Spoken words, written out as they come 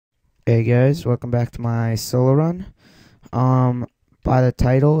Hey guys, welcome back to my solo run. By the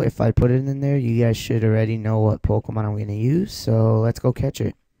title, if I put it in there, you guys should already know what Pokemon I'm gonna use. So let's go catch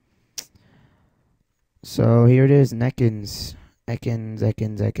it. So here it is, Ekans.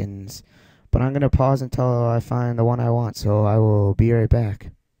 But I'm gonna pause until I find the one I want. So I will be right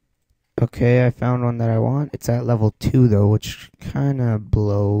back. Okay, I found one that I want. It's at level 2 though, which kind of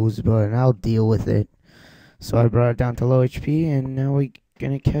blows, but I'll deal with it. So I brought it down to low HP, and now we're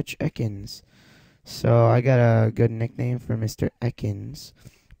gonna catch Ekans. So I got a good nickname for Mr. Ekans,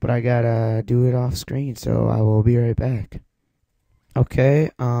 but I gotta do it off screen, so I will be right back. Okay,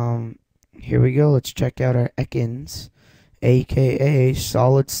 here we go. Let's check out our Ekans, aka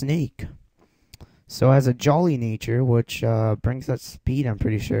SolidSnake. So has a jolly nature, which brings up speed, I'm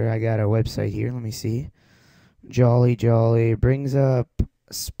pretty sure. I got a website here, let me see. Jolly, brings up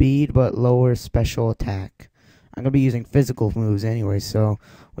speed but lower special attack. I'm going to be using physical moves anyway, so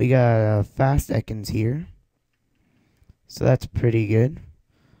we got fast Ekans here. So that's pretty good.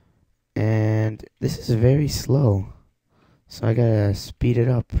 And this is very slow, so I got to speed it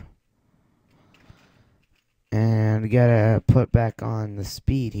up. And we got to put back on the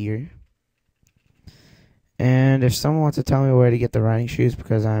speed here. And if someone wants to tell me where to get the riding shoes,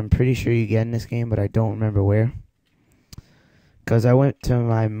 because I'm pretty sure you get in this game, but I don't remember where. Because I went to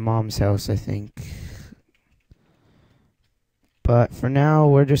my mom's house, I think. But for now,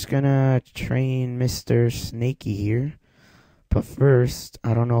 we're just gonna train Mr. Snakey here. But first,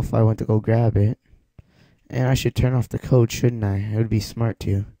 I don't know if I went to go grab it. And I should turn off the code, shouldn't I? It would be smart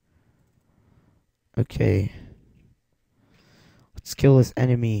to. Okay. Let's kill this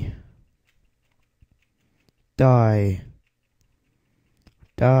enemy. Die.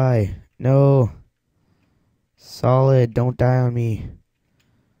 No. Solid, don't die on me.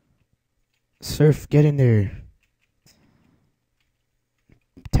 Surf, get in there.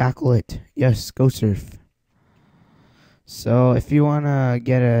 Tackle it. Yes, go Surf. So if you want to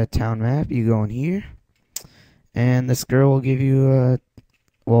get a town map, you go in here. And this girl will give you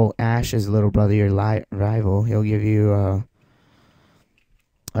well, Ash's little brother, your rival. He'll give you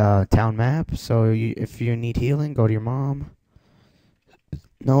a town map. So if you need healing, go to your mom.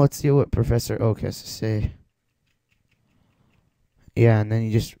 Now let's see what Professor Oak has to say. Yeah, and then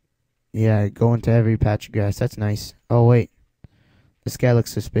you just, go into every patch of grass. That's nice. Oh, wait. This guy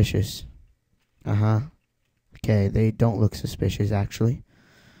looks suspicious. Okay, they don't look suspicious, actually.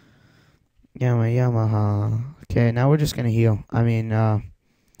 Yamaha. Okay, now we're just gonna heal.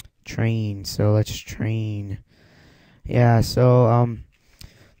 Train. So let's train. Yeah, so,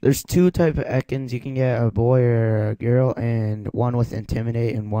 there's two type of Ekans. You can get a boy or a girl, and one with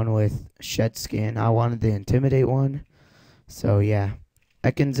Intimidate and one with Shed Skin. I wanted the Intimidate one. So, yeah.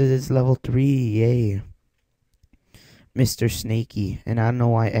 Ekans is level 3. Yay. Mr. Snakey. And I don't know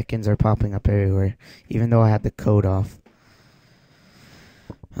why Ekans are popping up everywhere, even though I had the code off.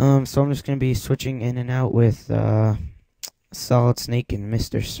 So I'm just going to be switching in and out with SolidSnake and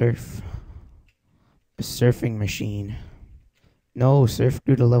Mr. Surf. A surfing machine. No, Surf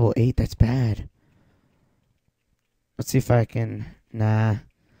grew to level 8. That's bad. Let's see if I can... Nah.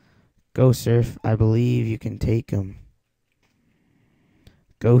 Go Surf. I believe you can take him.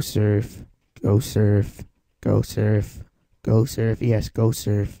 Go Surf. Go Surf. Go Surf. Go Surf. Yes, go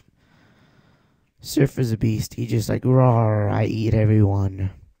Surf. Surf is a beast. He just like, roar, I eat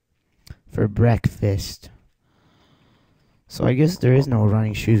everyone. For breakfast. So I guess there is no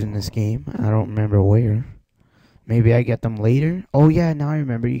running shoes in this game. I don't remember where. Maybe I get them later. Oh yeah, now I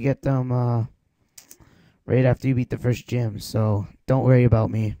remember. You get them right after you beat the first gym. So don't worry about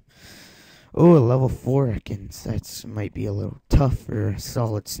me. Oh, level 4 Ekans. That might be a little tough for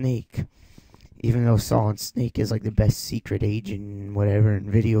SolidSnake. Even though SolidSnake is like the best secret agent and whatever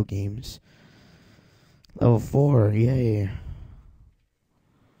in video games. Level 4, yay.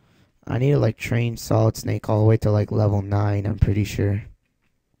 I need to like train SolidSnake all the way to like level 9, I'm pretty sure.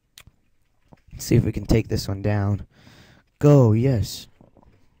 Let's see if we can take this one down. Go, yes.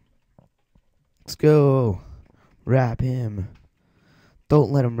 Let's go. Wrap him.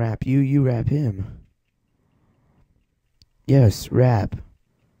 Don't let him wrap you, you wrap him. Yes, wrap.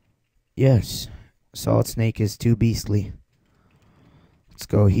 Yes. SolidSnake is too beastly. Let's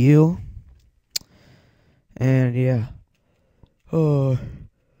go heal. And yeah.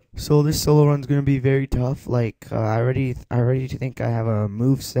 So this solo run's gonna be very tough. Like I already think I have a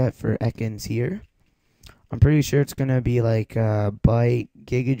move set for Ekans here. I'm pretty sure it's gonna be like Bite,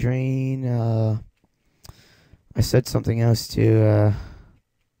 Giga Drain. I said something else too.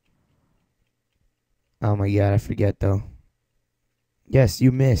 Oh my god, I forget though. Yes,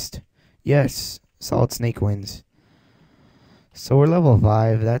 you missed. Yes, SolidSnake wins. So we're level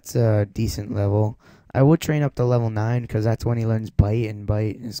 5. That's a decent level. I would train up to level 9 because that's when he learns bite, and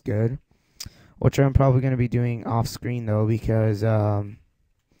bite is good. Which I'm probably going to be doing off screen though, because I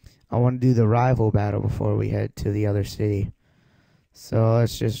want to do the rival battle before we head to the other city. So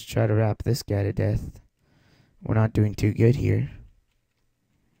let's just try to wrap this guy to death. We're not doing too good here.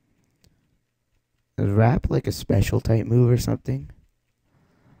 Is wrap like a special type move or something?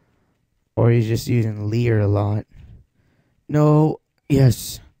 Or he's just using Leer a lot. No.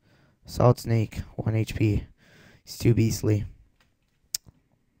 Yes. SolidSnake, 1 HP. He's too beastly.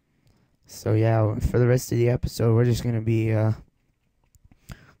 So yeah, for the rest of the episode, we're just going to be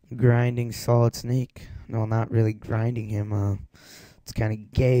grinding SolidSnake. No, not really grinding him. It's kind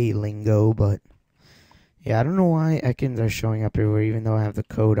of gay lingo, but yeah, I don't know why EKANS are showing up everywhere even though I have the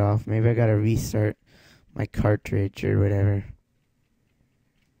code off. Maybe I got to restart my cartridge or whatever.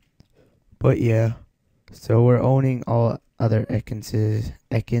 But yeah, so we're owning all other EKANS.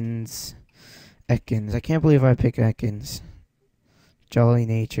 EKANS. I can't believe I picked EKANS. Jolly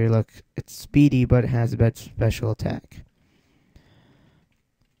nature. Look, it's speedy, but it has a bad special attack.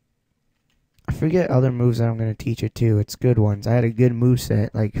 I forget other moves that I'm going to teach it too. It's good ones. I had a good moveset,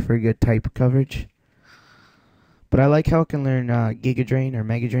 like for good type coverage. But I like how it can learn Giga Drain or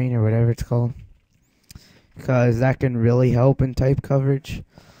Mega Drain or whatever it's called. Because that can really help in type coverage.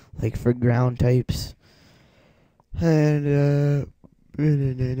 Like for ground types. And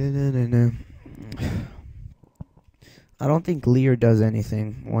I don't think Leer does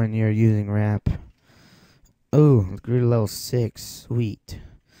anything when you're using Wrap. Oh, grew to level 6. Sweet.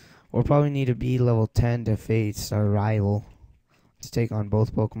 We'll probably need to be level 10 to face our rival. To take on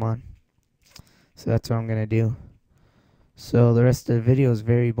both Pokemon. So that's what I'm going to do. So the rest of the video is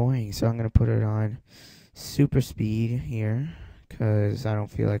very boring. So I'm going to put it on super speed here. Because I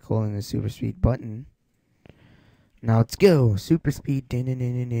don't feel like holding the super speed button. Now let's go. Super speed.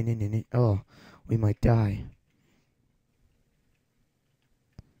 Oh, we might die.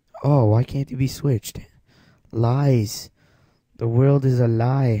 Oh, why can't it be switched? Lies. The world is a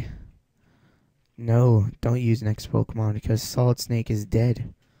lie. No, don't use next Pokemon because SolidSnake is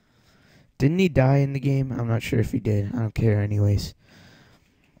dead. Didn't he die in the game? I'm not sure if he did. I don't care anyways.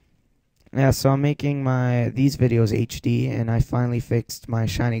 Yeah, so I'm making these videos HD, and I finally fixed my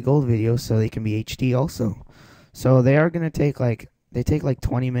shiny gold videos so they can be HD also. So they are going to take like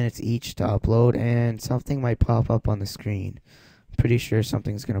 20 minutes each to upload, and something might pop up on the screen. I'm pretty sure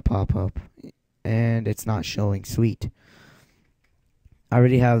something's going to pop up, and it's not showing. Sweet. I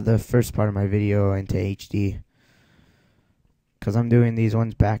already have the first part of my video into HD because I'm doing these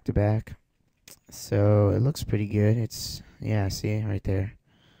ones back to back. So it looks pretty good. It's, yeah, see right there.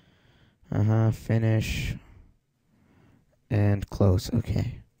 Finish and close.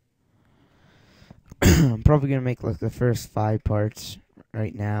 Okay. I'm probably going to make like the first 5 parts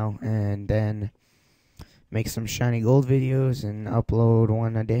right now and then make some shiny gold videos and upload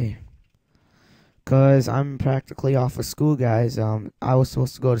one a day. Because I'm practically off of school, guys. I was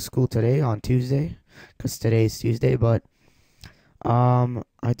supposed to go to school today on Tuesday. Because today is Tuesday. But my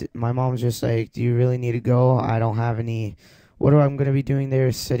mom was just like, do you really need to go? I don't have any. What I'm going to be doing there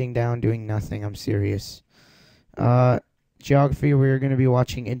is sitting down doing nothing. I'm serious. Geography, we're going to be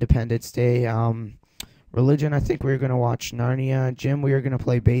watching Independence Day. Religion, I think we're going to watch Narnia. Gym, we are going to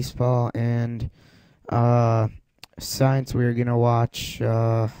play baseball. And science, we are going to watch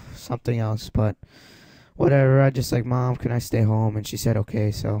something else. But whatever. I just like, Mom, can I stay home? And she said,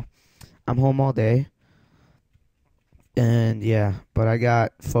 okay. So I'm home all day. And yeah, but I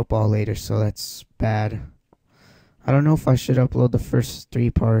got football later, so that's bad. I don't know if I should upload the first 3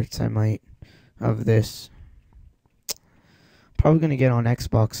 parts. I might of this. Probably gonna get on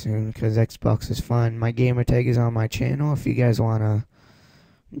Xbox soon because Xbox is fun. My gamer tag is on my channel. If you guys wanna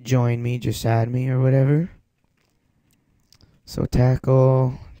join me, just add me or whatever. So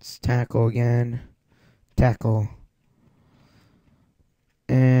tackle. Let's tackle again. Tackle.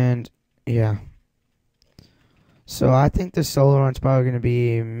 And yeah. So I think the solo run's probably going to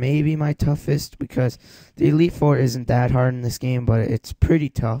be maybe my toughest because the Elite Four isn't that hard in this game, but it's pretty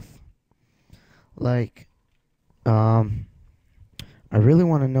tough. Like, I really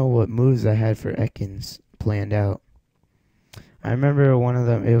want to know what moves I had for EKANS planned out. I remember one of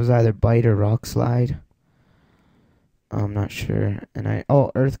them, it was either Bite or Rock Slide. I'm not sure. And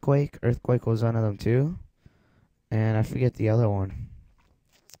Earthquake. Earthquake was one of them too. And I forget the other one.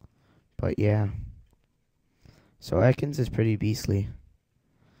 But yeah. So EKANS is pretty beastly.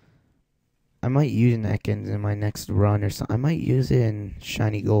 I might use an EKANS in my next run or something. I might use it in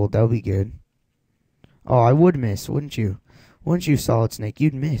Shiny Gold. That would be good. Oh, I would miss, wouldn't you? Wouldn't you, SolidSnake?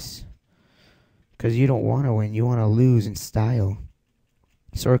 You'd miss. because you don't want to win. You want to lose in style.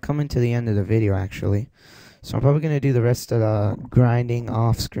 So we're coming to the end of the video, actually. So I'm probably going to do the rest of the grinding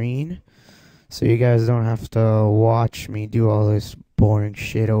off screen, so you guys don't have to watch me do all this boring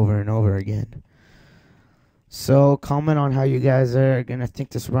shit over and over again. So comment on how you guys are going to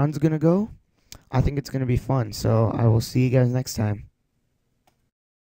think this run's going to go. I think it's going to be fun. So I will see you guys next time.